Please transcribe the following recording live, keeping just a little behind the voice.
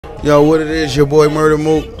Yo, what it is, your boy Murda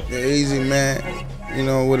Mook, the easy man. You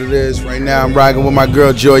know what it is. Right now I'm rocking with my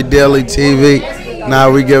girl JoyDailyTV.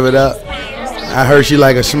 Now we give it up. I heard she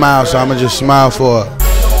like a smile, so I'ma just smile for her.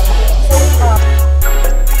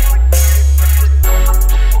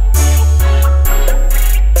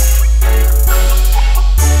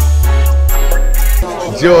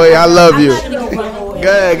 Joy, I love you.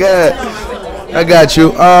 Go ahead. I got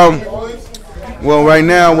you. Well, right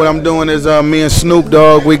now what I'm doing is me and Snoop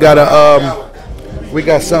Dogg, we got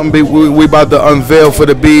something we about to unveil for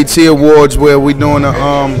the BET Awards, where we doing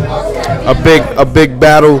a big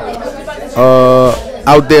battle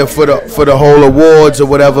out there for the whole awards or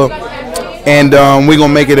whatever, and we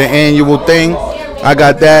gonna make it an annual thing. I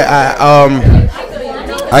got that.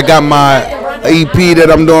 I got my EP that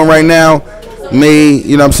I'm doing right now. Me,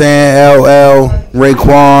 you know what I'm saying, LL,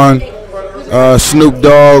 Raekwon, Snoop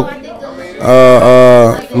Dogg,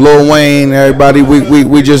 Lil Wayne, everybody.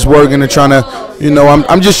 We just working and trying to, you know,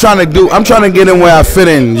 I'm trying to get in where I fit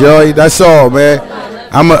in, Joy. That's all, man.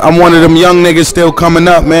 I'm one of them young niggas still coming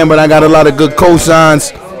up, man, but I got a lot of good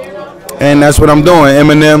cosigns, and that's what I'm doing.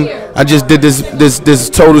 Eminem, I just did this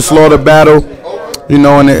Total Slaughter battle, you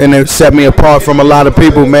know, and it set me apart from a lot of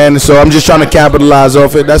people, man. So I'm just trying to capitalize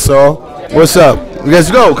off it. That's all. What's up? Let's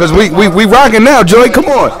go, cause we rocking now, Joy. Come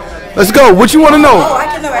on, let's go. What you want to know? Oh, I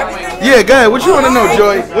can know everything. Yeah, go ahead. What you want to know,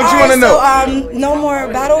 Joy? What you want to know? So, no more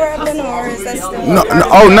battle rapping, or is that still? No.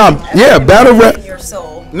 Oh no. Yeah, battle rap. Your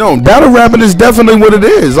soul. No, battle rapping is definitely what it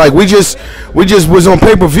is. Like we just was on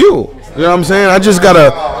pay-per-view. You know what I'm saying? I just got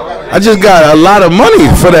a lot of money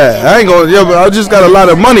for that. I ain't gonna. Yeah, but I just got a lot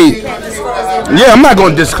of money. Yeah, I'm not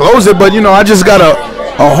gonna disclose it, but you know, I just got a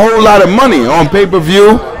whole lot of money on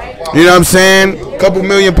pay-per-view. You know what I'm saying? A couple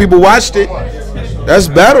million people watched it. That's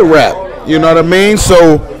battle rap. You know what I mean?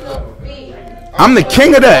 So I'm the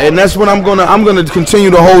king of that, and that's what I'm gonna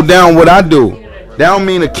continue to hold down what I do. That don't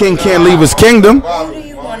mean a king can't leave his kingdom. Who do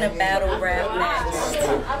you want to battle rap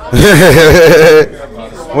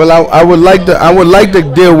next? Well, I would like to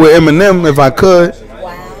deal with Eminem if I could.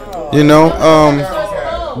 Wow. You know,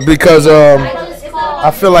 because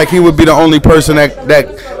I feel like he would be the only person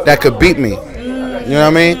that could beat me. You know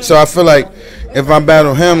what I mean? So I feel like if I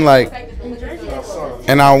battle him, like,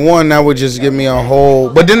 and I won, that would just give me a whole.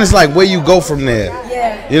 But then it's like where you go from there.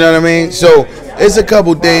 Yeah. You know what I mean? So it's a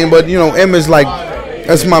couple things, but you know, M is like,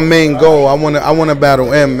 that's my main goal. I wanna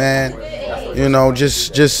battle M, man. You know,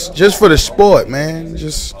 just for the sport, man.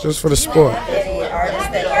 Just for the sport. Any artists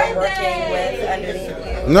that you're working with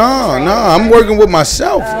underneath you? No, I'm working with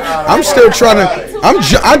myself. I'm still trying to.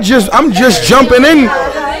 I'm just jumping in.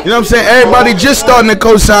 You know what I'm saying? Everybody just starting to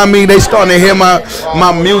co-sign me. They starting to hear my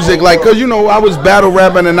music, like, cause you know I was battle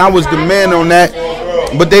rapping and I was the man on that,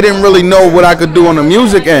 but they didn't really know what I could do on the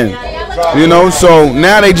music end. You know, so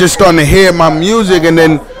now they just starting to hear my music, and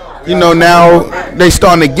then, you know, now they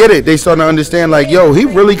starting to get it. They starting to understand, like, yo, he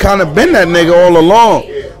really kind of been that nigga all along.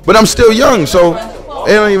 But I'm still young, so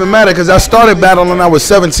it don't even matter, cause I started battling when I was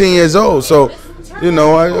 17 years old. So, you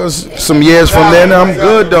know, I was some years from there. Now I'm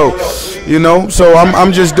good though. You know, so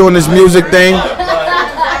I'm just doing this music thing,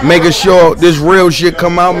 making sure this real shit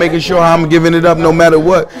come out, making sure I'm giving it up no matter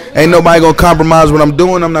what. Ain't nobody gonna compromise what I'm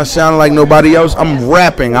doing. I'm not sounding like nobody else. I'm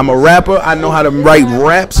rapping. I'm a rapper. I know how to write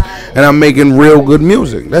raps, and I'm making real good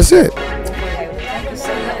music. That's it.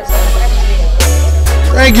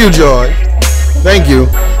 Thank you, Joy. Thank you.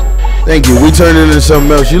 We turned it into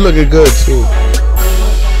something else. You looking good too.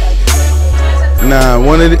 Nah,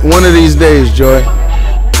 one of these days, Joy.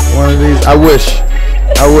 One of these. I wish.